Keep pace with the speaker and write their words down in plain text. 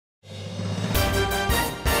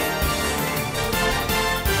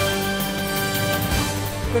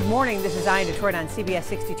Good morning, this is Eye in Detroit on CBS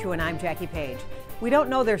 62 and I'm Jackie Page. We don't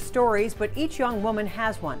know their stories, but each young woman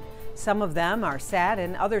has one. Some of them are sad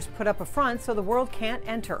and others put up a front so the world can't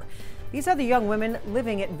enter. These are the young women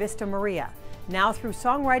living at Vista Maria. Now through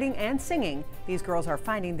songwriting and singing, these girls are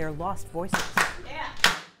finding their lost voices. Yeah.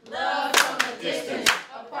 Love from a distance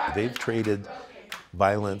apart. They've traded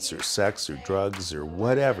violence or sex or drugs or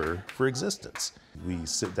whatever for existence. We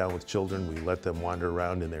sit down with children, we let them wander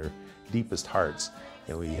around in their deepest hearts,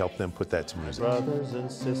 and we help them put that to music. Brothers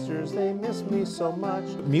and sisters, they miss me so much.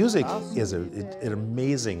 Music is an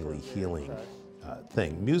amazingly healing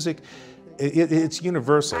thing. Music, it's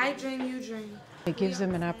universal. I dream, you dream. It gives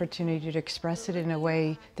them an opportunity to express it in a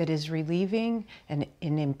way that is relieving and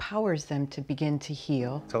empowers them to begin to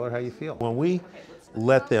heal. Tell her how you feel. When we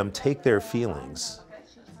let them take their feelings,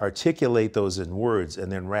 articulate those in words,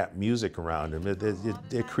 and then wrap music around them,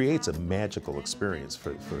 it creates a magical experience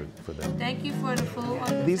for them. Thank you for the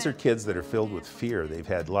food. These are kids that are filled with fear. They've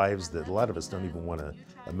had lives that a lot of us don't even want to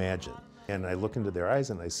imagine. And I look into their eyes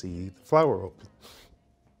and I see the flower open.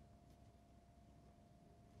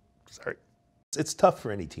 Sorry. It's tough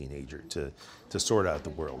for any teenager to sort out the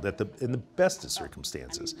world in the best of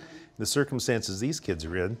circumstances. The circumstances these kids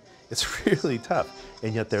are in, it's really tough,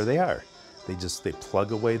 and yet there they are. They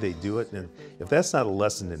plug away, they do it, and if that's not a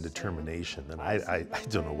lesson in determination, then I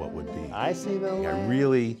don't know what would be. I see the light. I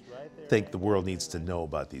really think the world needs to know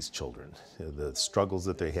about these children, the struggles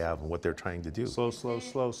that they have and what they're trying to do. Slow, slow,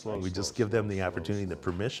 slow, slow. We just give them the opportunity, the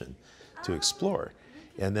permission to explore.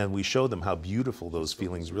 And then we show them how beautiful those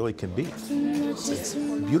feelings really can be. It's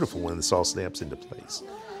beautiful when this all snaps into place.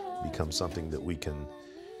 It becomes something that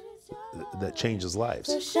that changes lives.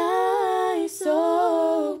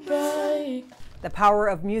 The power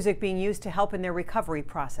of music being used to help in their recovery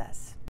process.